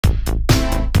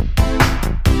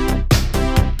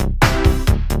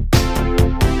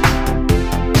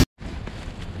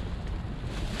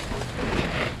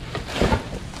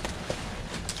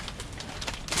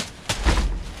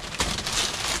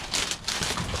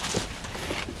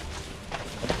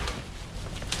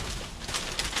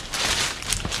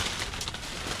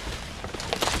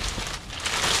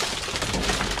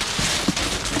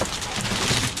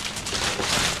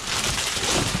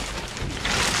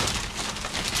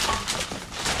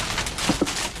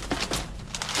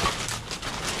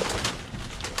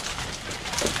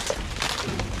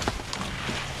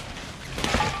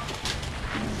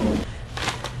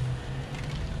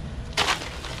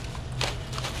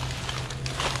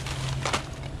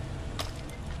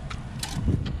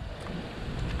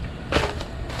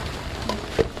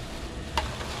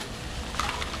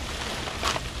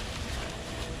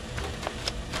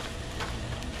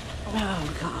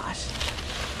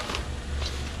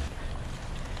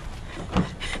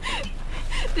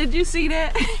Did you see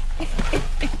that?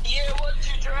 Yeah, what did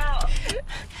you drop?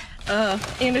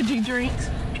 Energy drinks.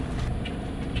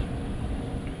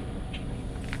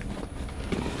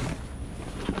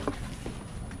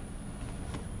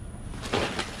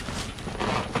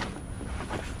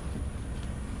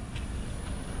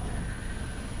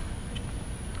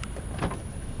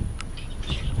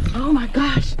 Oh my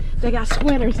gosh, they got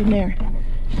sweaters in there.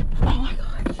 Oh my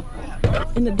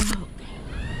gosh, in the dog.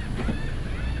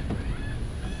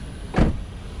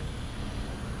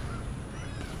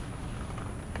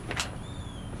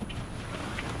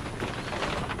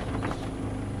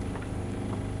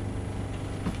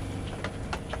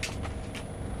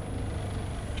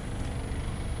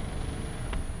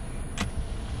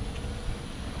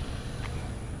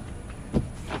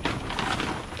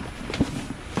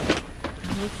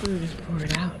 The food is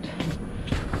poured out.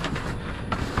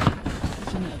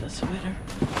 There's another sweater.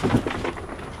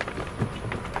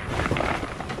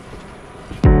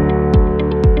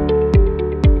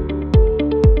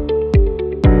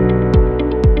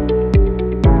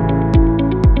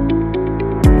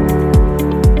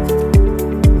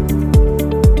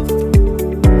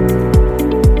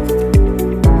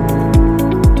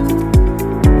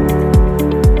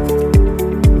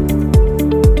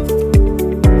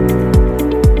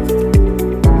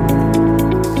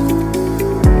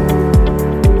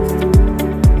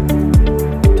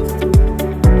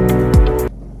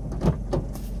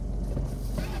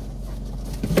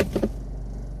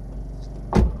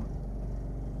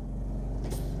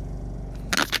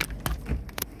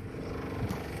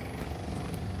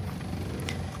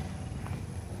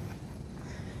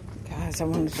 Guys, I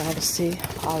wanted y'all to see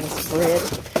all this bread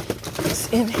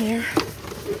that's in here.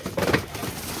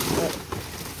 But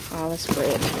all this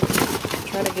bread.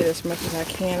 Try to get as much as I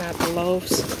can out the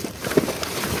loaves.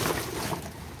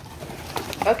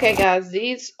 Okay, guys,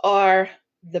 these are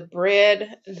the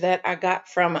bread that I got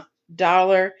from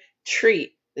Dollar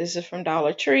Tree. This is from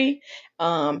Dollar Tree.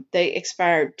 They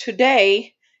expired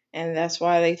today, and that's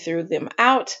why they threw them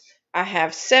out. I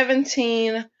have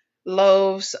 17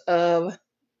 loaves of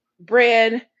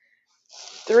bread,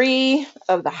 3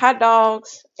 of the hot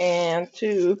dogs, and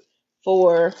 2,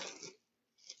 4,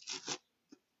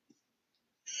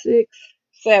 6,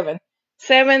 7.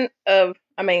 3 of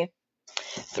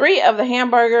the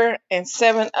hamburger and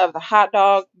 7 of the hot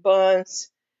dog buns.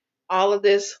 All of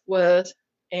this was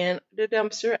in the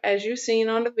dumpster, as you've seen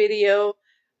on the video.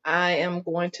 I am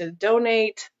going to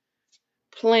donate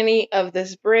plenty of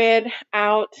this bread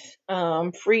out,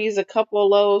 freeze a couple of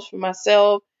loaves for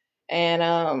myself,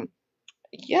 and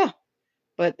yeah,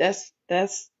 but that's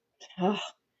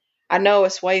I know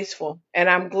it's wasteful, and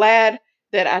I'm glad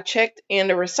that I checked in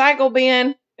the recycle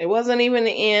bin. It wasn't even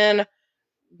in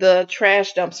the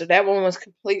trash dumpster. That one was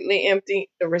completely empty.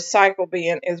 The recycle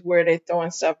bin is where they're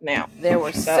throwing stuff now. There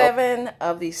were 7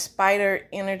 of these Spider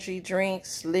energy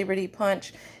drinks, Liberty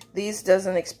Punch. These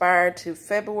doesn't expire to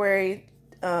February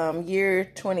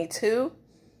year 22.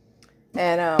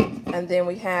 And then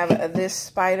we have this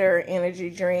Spider energy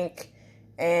drink,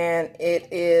 and it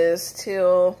is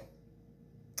till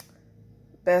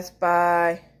Best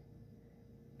Buy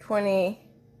 21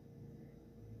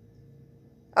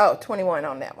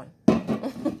 on that one.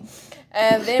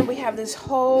 And then we have this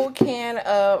whole can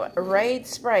of Raid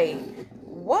spray.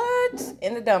 What?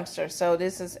 In the dumpster. So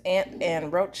this is ant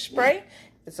and roach spray.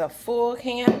 It's a full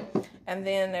can. And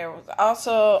then there was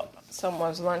also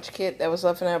someone's lunch kit that was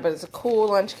left in there, but it's a cool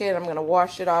lunch kit. I'm going to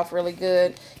wash it off really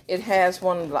good. It has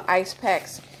one of the ice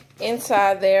packs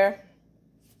inside there.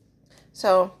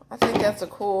 So I think that's a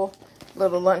cool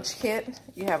little lunch kit.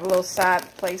 You have a little side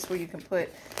place where you can put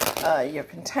your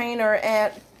container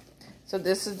at. So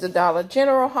this is the Dollar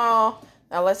General haul.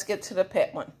 Now let's get to the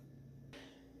pet one.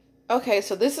 Okay,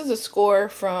 so this is a score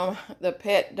from the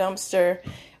pet dumpster.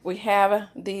 We have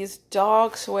these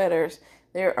dog sweaters.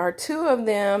 There are 2 of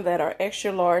them that are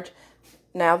extra large.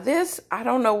 Now this, I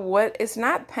don't know what, it's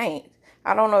not paint.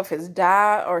 I don't know if it's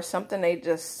dye or something they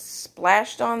just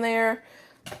splashed on there.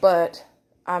 But,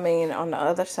 I mean, on the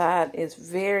other side, it's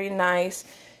very nice.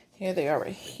 Here they are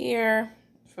right here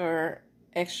for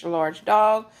extra large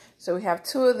dog. So we have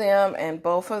 2 of them, and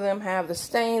both of them have the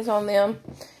stains on them.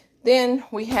 Then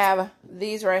we have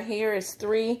these right here. It's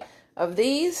 3 of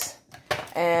these,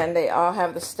 and they all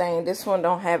have the stain. This one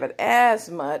don't have it as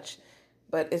much,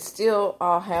 but it still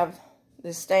all have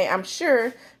the stain. I'm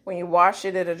sure when you wash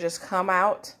it, it'll just come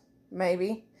out,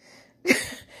 maybe.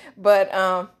 But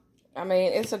I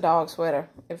mean, it's a dog sweater.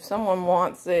 If someone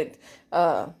wants it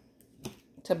to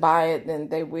buy it, then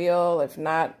they will. If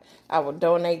not, I will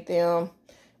donate them.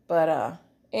 But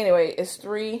anyway, it's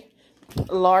 3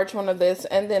 large one of this.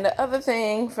 And then the other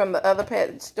thing from the other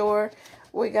pet store,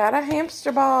 we got a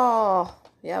hamster ball.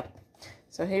 Yep.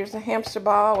 So here's the hamster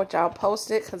ball, which I'll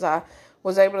post it because I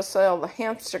was able to sell the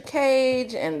hamster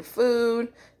cage and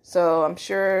food. So I'm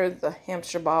sure the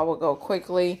hamster ball will go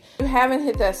quickly. If you haven't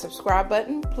hit that subscribe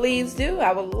button, please do.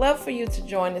 I would love for you to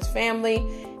join this family.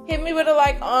 Hit me with a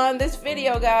like on this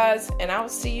video, guys. And I will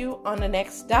see you on the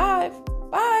next dive.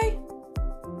 Bye.